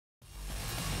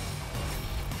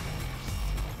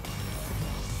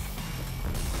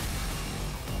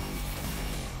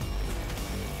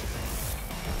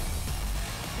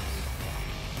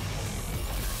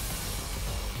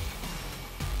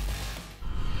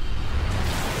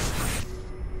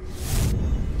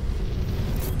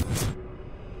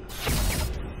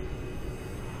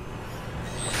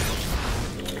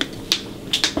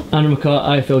Andrew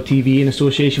McCART, IFL TV, in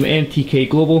association with MTK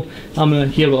Global. I'm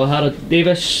here with OHARA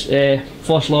Davies.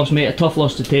 First loss, mate, a tough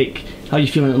loss to take. How are you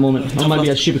feeling at the moment? That might be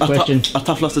a stupid question. A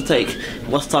tough loss to take.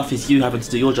 What's tough is you having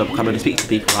to do your job, coming and speak to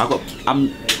people. I've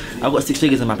got 6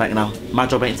 figures in my bank now. My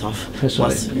job ain't tough. That's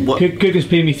right. Cookers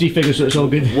paying me 3 figures, so it's all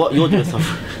good. What you're doing is tough.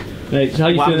 Right, so how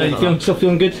you feeling? Still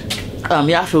feeling good?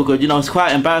 Yeah, I feel good. You know, it's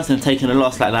quite embarrassing taking a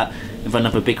loss like that in front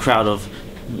of a big crowd of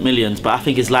millions, but I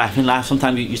think it's life. In life,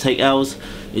 sometimes you take L's,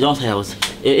 you don't take L's.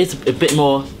 It is a bit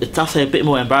more, I'll say a bit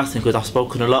more embarrassing because I've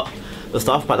spoken a lot of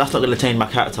stuff, but that's not going to change my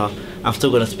character. I'm still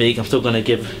going to speak, I'm still going to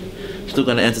give, still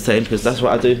going to entertain, because that's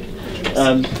what I do.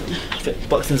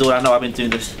 Boxing's all I know. I've been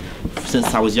doing this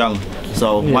since I was young,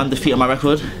 so one defeat on my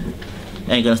record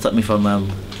ain't going to stop me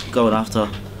from going after.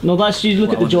 No, that's, you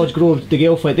look at the George Grove, the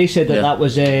Gale fight, they said that that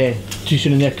was too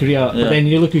soon in their career, but then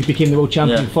you look who became the world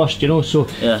champion first, you know, so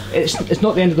it's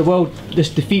not the end of the world, this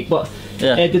defeat, but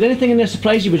did anything in there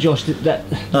surprise you with Josh?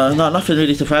 No, nothing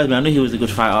really surprised me. I knew he was a good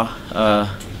fighter.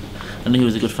 Yeah, he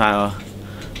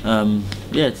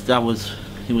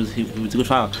was a good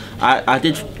fighter. I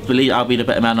did believe I'll be the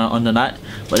better man on the night,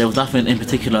 but there was nothing in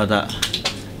particular that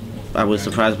I was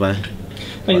surprised by.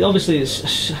 I mean, obviously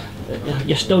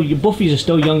your both of you are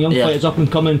still young fighters, up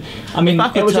and coming. I mean, if I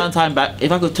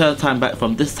could turn time back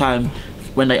from this time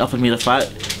when they offered me the fight,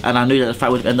 and I knew that the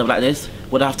fight would end up like this,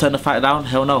 would I have turned the fight down?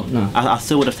 Hell no. I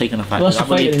still would have taken the fight. Well, I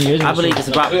believe it's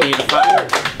about being a fighter.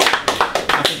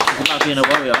 I think it's about being a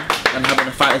warrior and having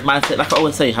a fighter's mindset. Like I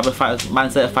always say, have a fighter's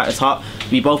mindset, a fighter's heart.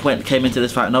 We both came into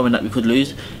this fight knowing that we could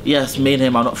lose. Yes, me and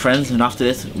him are not friends, and after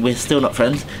this, we're still not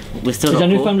friends. We're still. Is there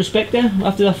newfound respect there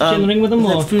after that in the ring with him?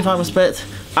 Or? Newfound respect.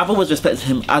 I've always respected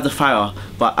him as a fighter,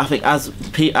 but I think as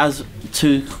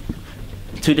two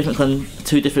different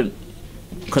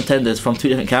contenders from two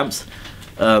different camps,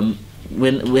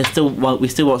 we still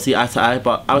won't see eye to eye.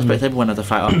 But I respect everyone as a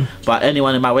fighter. But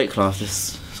anyone in my weight class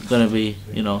is gonna be,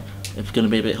 you know, it's gonna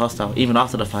be a bit hostile even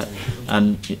after the fight,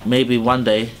 and maybe one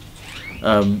day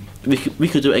we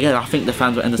could do it again. I think the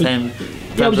fans will entertain.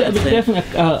 Yeah, it was definitely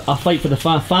a fight for the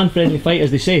fan-friendly fight,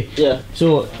 as they say. Yeah.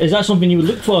 So is that something you would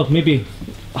look for, maybe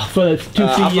for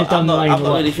 2-3 years down the line? I'm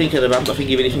not really thinking about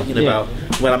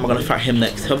when I'm going to fight him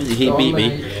next. Obviously he beat me,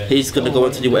 he's going to go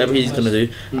on to do whatever he's going to do,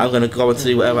 I'm going to go on to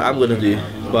do whatever I'm going to do.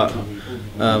 But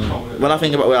when I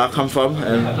think about where I come from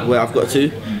and where I've got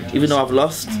to, even though I've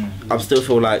lost, I still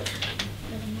feel like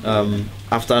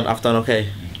I've done okay.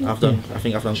 I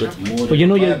think I've done good. But you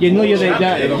know you're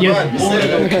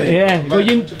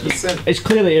it's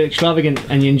clear that you're extravagant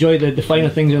and you enjoy the finer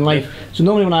things in life. So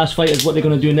normally when I ask fighters what they're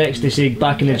going to do next, they say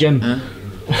back in the gym.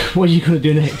 What are you going to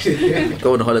do next?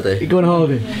 Go on a holiday. You're going on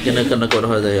holiday? You're gonna go on a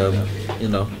holiday, you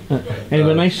know.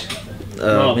 Anywhere nice? Me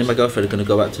and my girlfriend are going to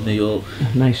go back to New York.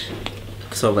 Nice.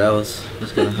 Somewhere else.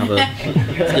 Just going to have a...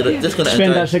 just going to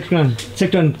spend that $6 grand. $6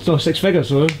 grand, no, 6 figures,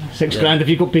 so 6 grand. If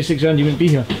you could pay 6 grand, you wouldn't be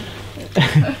here.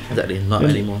 Exactly, not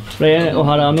anymore. Right,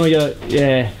 OHARA, I know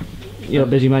you're a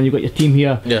busy man, you've got your team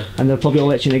here, and they'll probably all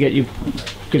let you to give you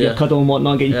a cuddle and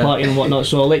whatnot, get you partying and whatnot,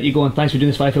 so I'll let you go, and thanks for doing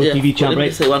this IFL TV chat, right? Let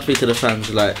me say one thing to the fans,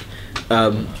 like,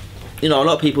 you know, a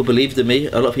lot of people believed in me,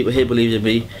 a lot of people here believed in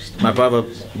me, my brother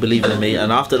believed in me,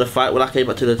 and after the fight, when I came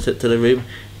back to the room,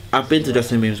 I've been to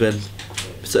dressing rooms when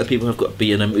certain people have got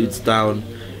beaten and moods down.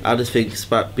 I just think it's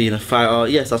about being a fighter.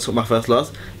 Yes, I took my first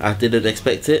loss, I didn't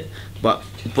expect it, but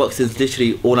boxing's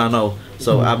literally all I know.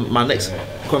 So my next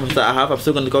conference that I have, I'm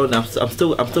still going to go now. I'm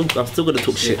still going to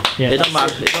talk shit. It don't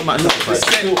matter. It don't matter.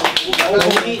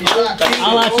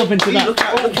 I'll add something to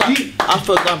that.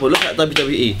 For example, look at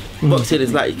WWE. Boxing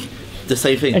is like the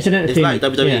same thing. It's like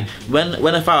WWE.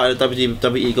 When a fighter in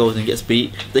WWE goes and gets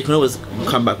beat, they can always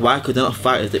come back. Why? Because they're not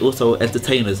fighters, they're also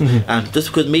entertainers. And just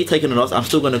because me taking a loss, I'm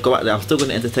still going to go out there, I'm still going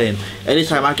to entertain.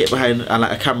 Anytime I get behind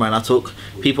like a camera and I talk,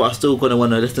 people are still going to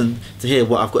want to listen to hear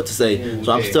what I've got to say.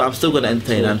 So I'm still going to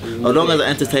entertain, and as long as I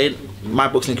entertain, my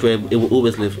boxing career, it will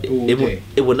always live.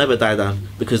 It will never die down,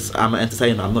 because I'm an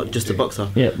entertainer, I'm not just a boxer.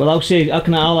 Yeah, well, I'll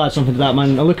add something to that,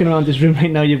 man. I'm looking around this room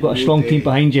right now, you've got a strong team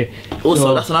behind you. Also,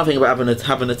 so that's another thing about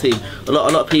having a team. A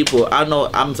lot of people, I know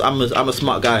I'm a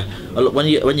smart guy. When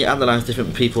you analyse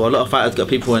different people, a lot of fighters got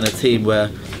people in a team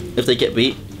where if they get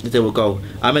beat, they will go.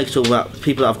 I make sure that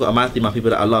people that I've got on my team are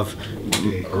people that I love.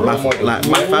 My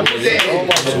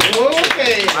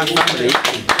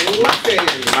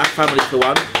family for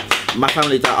one. My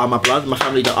family that are my blood, my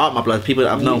family that aren't my blood, people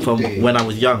that I've known from when I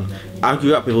was young. I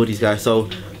grew up with all these guys, so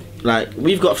like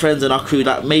we've got friends in our crew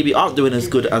that maybe aren't doing as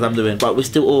good as I'm doing, but we're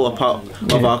still all a part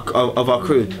of our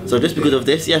crew. So just because of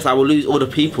this, yes, I will lose all the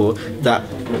people that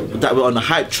were on the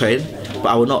hype train, but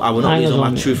I will not lose all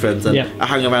my true friends, and I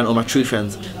hang around all my true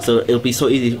friends. So it'll be so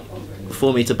easy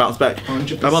for me to bounce back.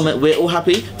 100%. We're all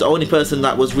happy. The only person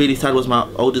that was really sad was my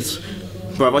oldest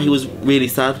brother. He was really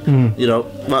sad, you know.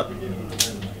 But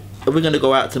if we're gonna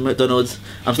go out to McDonald's,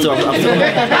 I'm still McDonald's.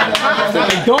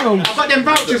 I've got them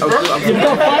vouchers, bro. You've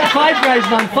got five guys,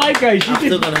 man. 5 guys. I'm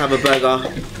still gonna have a burger.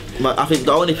 But I think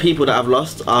the only people that I've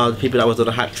lost are the people that was on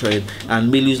the hype train,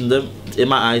 and me losing them, in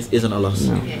my eyes, isn't a loss.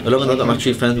 No. As long as I've got my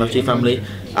true friends, my true family,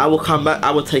 I will come back. I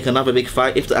will take another big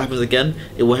fight. If that happens again,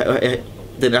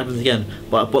 then it happens again.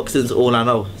 But boxing's all I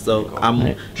know. So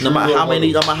no matter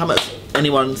how much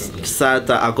anyone's sad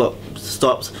that I got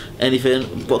stopped,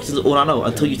 anything, boxing's all I know.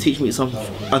 Until you teach me some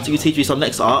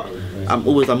next art, I'm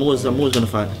always gonna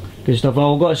fight. Good stuff.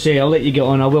 Well, I've got to say, I'll let you get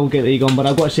on. I will get you going, but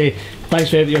I've got to say,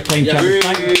 thanks for your time, champion.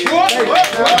 Thanks for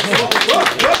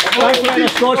letting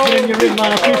us in your room,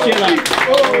 man. I appreciate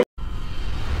that.